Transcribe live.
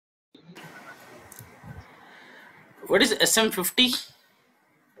What is SM50?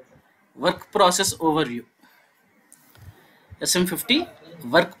 Work process overview. SM50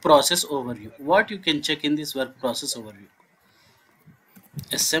 work process overview. What you can check in this work process overview?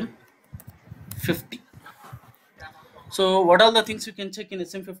 SM50. So what are the things you can check in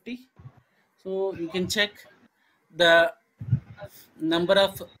SM50? So you can check the number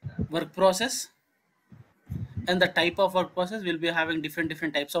of work process and the type of work process. Will be having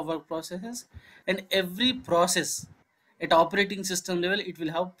different types of work processes, and every process at operating system level it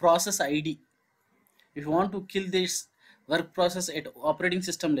will have process ID. If you want to kill this work process at operating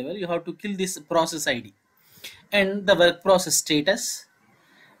system level, you have to kill this process ID and the work process status,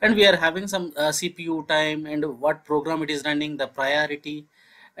 and we are having some CPU time and what program it is running, the priority,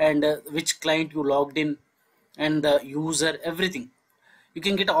 and which client you logged in, and the user, everything. You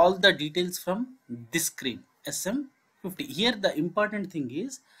can get all the details from this screen, SM50. Here the important thing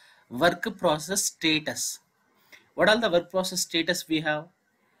is work process status. What all the work process status we have?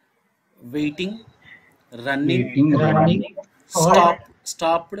 Waiting, running,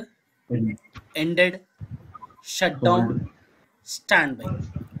 stopped, ended, shut down, standby.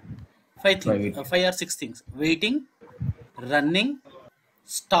 Five or six things: waiting, running,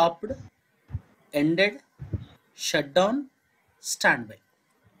 stopped, ended, shut down, standby.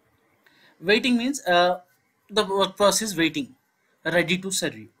 Waiting means the work process waiting, ready to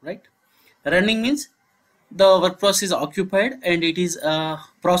serve you, right? Running means the work process is occupied and it is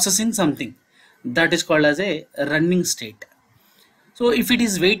processing something, that is called as a running state. So if it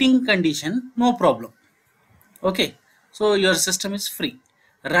is waiting condition, no problem. Okay, so your system is free.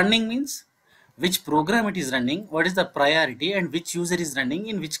 Running means which program it is running, what is the priority, and which user is running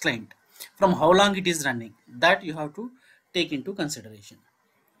in which client, from how long it is running, that you have to take into consideration.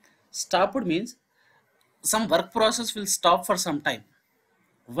 Stopped means some work process will stop for some time.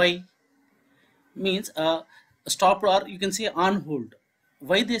 Why? Means stopped, or you can say on hold.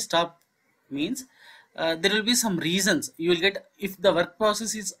 Why they stop means there will be some reasons you will get. If the work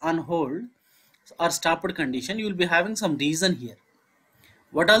process is on hold or stopped condition, you will be having some reason here.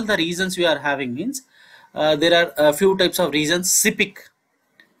 What all the reasons you are having means there are a few types of reasons. CPIC,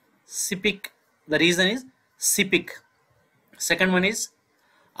 the reason is CPIC. Second one is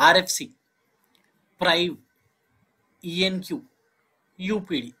RFC, PRIV, ENQ,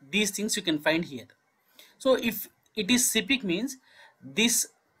 UPD. These things you can find here. So if it is CPIC means this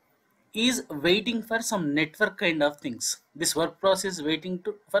is waiting for some network kind of things. This work process is waiting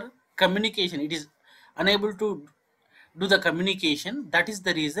for communication. It is unable to do the communication. That is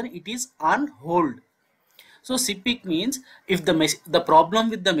the reason it is on hold. So CPIC means if the problem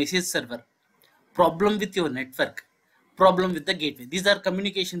with the message server, problem with your network, problem with the gateway. These are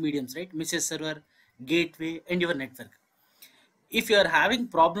communication mediums, right? Message server, gateway, and your network. If you are having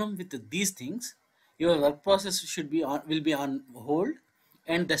problem with these things, your work process will be on hold,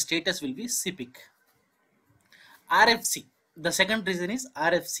 and the status will be CPIC. RFC. The second reason is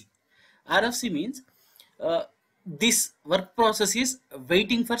RFC. RFC means this work process is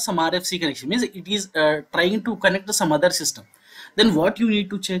waiting for some RFC connection. Means it is trying to connect to some other system. Then what you need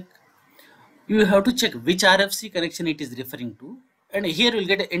to check? You have to check which RFC connection it is referring to, and here you'll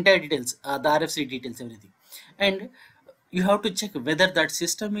get entire details, the RFC details, everything. And you have to check whether that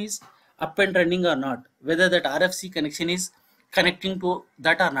system is up and running or not, whether that RFC connection is connecting to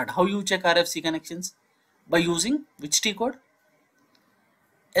that or not. How you check RFC connections? By using which T code?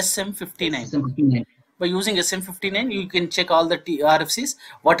 SM59. By using SM59, you can check all the RFCs.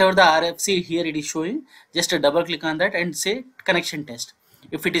 Whatever the RFC here it is showing, just double click on that and say connection test.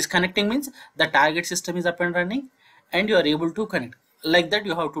 If it is connecting means the target system is up and running and you are able to connect. Like that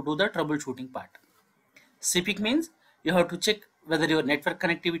you have to do the troubleshooting part. CPIC means you have to check whether your network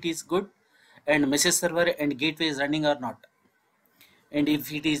connectivity is good and message server and gateway is running or not. And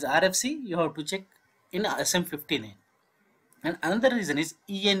if it is RFC, you have to check in SM59. And another reason is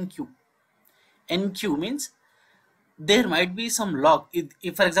ENQ. NQ means there might be some log.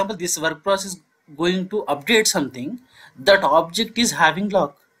 If for example this work process going to update something, that object is having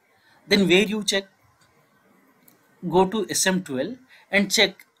log, then where you check? Go to SM12 and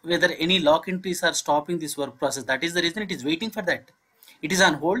check whether any log entries are stopping this work process. That is the reason it is waiting for that. It is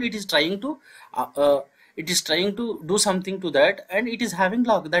on hold. It is trying to do something to that, and it is having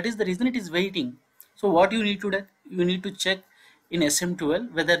log. That is the reason it is waiting. So what you need to do? You need to check in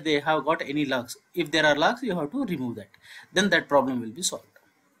SM12 whether they have got any logs. If there are logs, you have to remove that. Then that problem will be solved.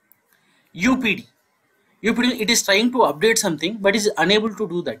 UPD. UPD, it is trying to update something but is unable to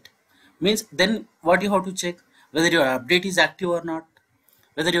do that. Means then what you have to check? Whether your update is active or not,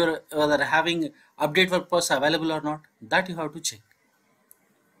 whether you are having update work process available or not, that you have to check.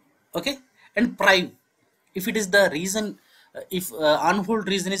 Okay. And PRIV, If it is the reason, if on hold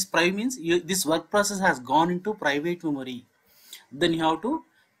reason is private means this work process has gone into private memory, then you have to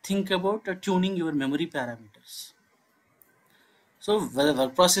think about tuning your memory parameters. So whether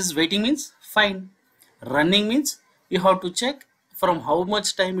work process waiting means fine, running means you have to check from how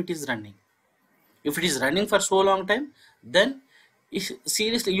much time it is running. If it is running for so long time, then if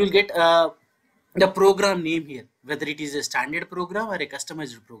seriously you'll get the program name here, whether it is a standard program or a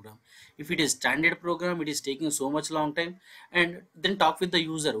customized program. If it is standard program, it is taking so much long time. And then talk with the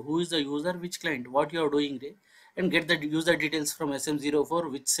user, who is the user, which client, what you are doing there, and get the user details from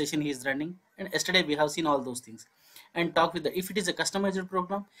SM04, which session he is running. And yesterday we have seen all those things. And talk with the, if it is a customized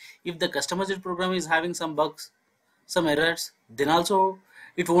program, if the customized program is having some bugs, some errors, then also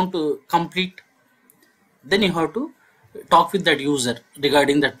it won't complete. Then you have to talk with that user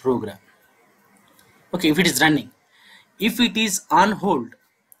regarding that program. Okay, if it is running, if it is on hold,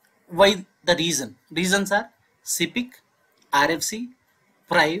 why? The reasons are CPIC, RFC,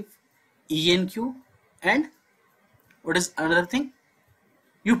 priv, enq, and what is another thing,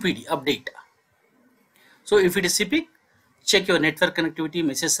 UPD, update. So if it is CPIC, check your network connectivity,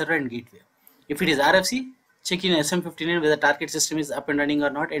 message server, and gateway. If it is RFC, check in SM59 whether target system is up and running or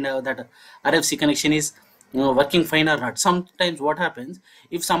not, and that RFC connection is working fine or not. Sometimes what happens,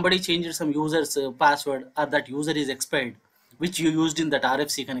 if somebody changes some user's password, or that user is expired, which you used in that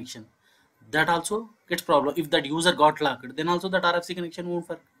RFC connection, that also gets problem. If that user got locked, then also that RFC connection won't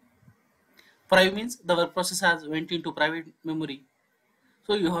work. Private means the work process has went into private memory.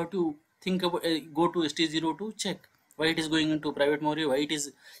 So you have to think about, go to ST02, check why it is going into private memory, why it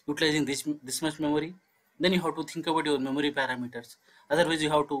is utilizing this much memory. Then you have to think about your memory parameters. Otherwise you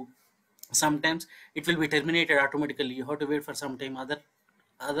have to, sometimes it will be terminated automatically. You have to wait for some time, or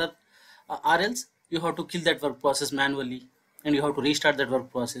else you have to kill that work process manually, and you have to restart that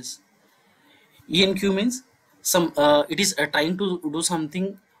work process. ENQ means some it is trying to do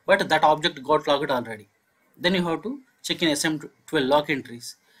something, but that object got logged already. Then you have to check in SM12 lock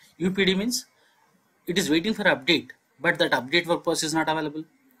entries. UPD means it is waiting for update, but that update work process is not available,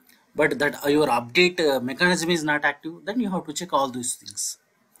 but that your update mechanism is not active. Then you have to check all those things.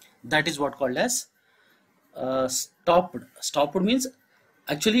 That is what called as stopped. Stopped means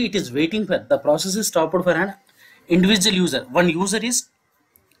actually it is waiting for, the process is stopped for an individual user. One user is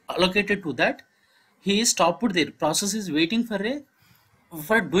allocated to that, he is stopped there. Process is waiting for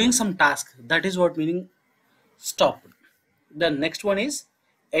doing some task. That is what meaning stopped. The next one is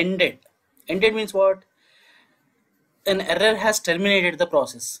ended. Ended means what? An error has terminated the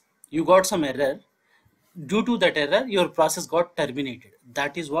process. You got some error. Due to that error, your process got terminated.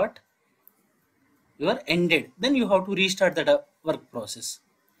 That is what you are ended. Then you have to restart that work process.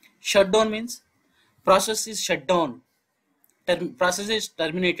 Shutdown means process is shut down. Process is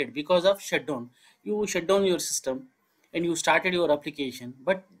terminated because of shutdown. You shut down your system and you started your application,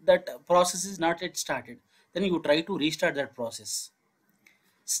 but that process is not yet started. Then you try to restart that process.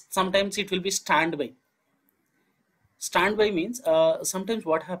 Sometimes it will be standby. Standby means sometimes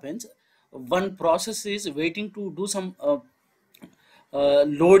what happens, one process is waiting to do some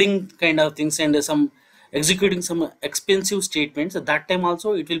loading kind of things and some executing some expensive statements. At that time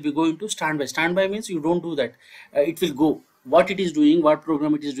also it will be going to standby. Standby means you don't do that. It will go what it is doing, what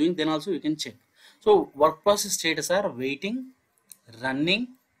program it is doing, then also you can check. So work process status are waiting, running,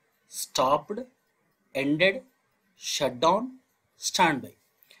 stopped, ended, shutdown, standby.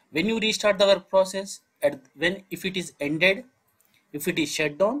 When you restart the work process, if it is ended, if it is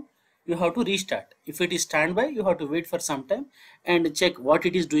shut down, you have to restart. If it is standby, you have to wait for some time and check what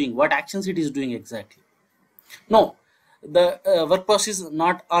it is doing, what actions it is doing exactly. No, the work process is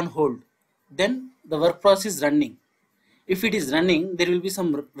not on hold. Then the work process is running. If it is running, there will be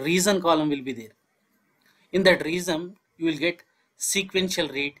some reason column will be there. In that reason, you will get sequential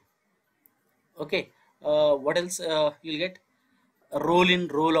read. Okay, what else? You'll get roll in,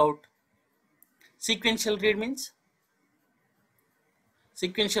 roll out. Sequential read means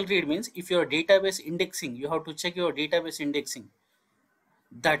if your database indexing, you have to check your database indexing.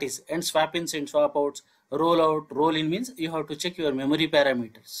 That is, and swap ins and swap outs. Roll out, roll in means you have to check your memory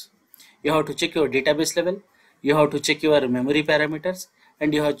parameters. You have to check your database level. You have to check your memory parameters,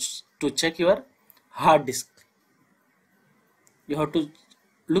 and you have to check your hard disk. You have to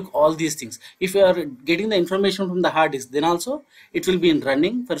look all these things. If you are getting the information from the hard disk, then also it will be in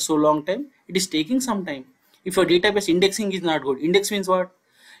running for so long time. It is taking some time. If your database indexing is not good, index means what?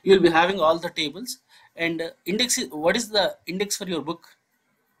 You will be having all the tables, and index is, what is the index for your book?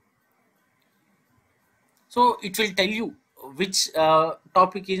 So it will tell you which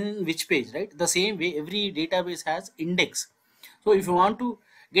topic is in which page, right? The same way every database has index. So if you want to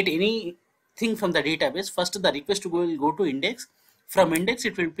get anything thing from the database, first the request will go to index. From index,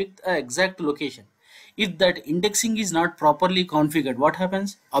 it will pick the exact location. If that indexing is not properly configured, what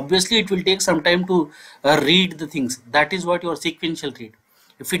happens? Obviously, it will take some time to read the things. That is what your sequential read.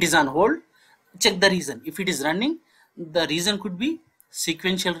 If it is on hold, check the reason. If it is running, the reason could be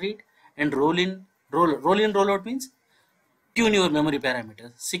sequential read. And roll in, roll out means tune your memory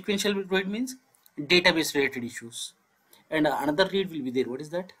parameters. Sequential read means database related issues. And another read will be there. What is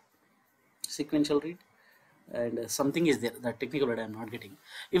that? Sequential read. And something is there, that technical word I am not getting.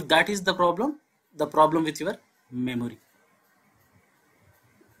 If that is the problem with your memory,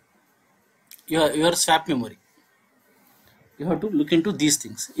 your swap memory, you have to look into these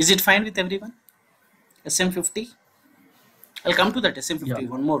things. Is it fine with everyone? SM50, I'll come to that SM50 Yeah.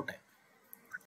 one more time.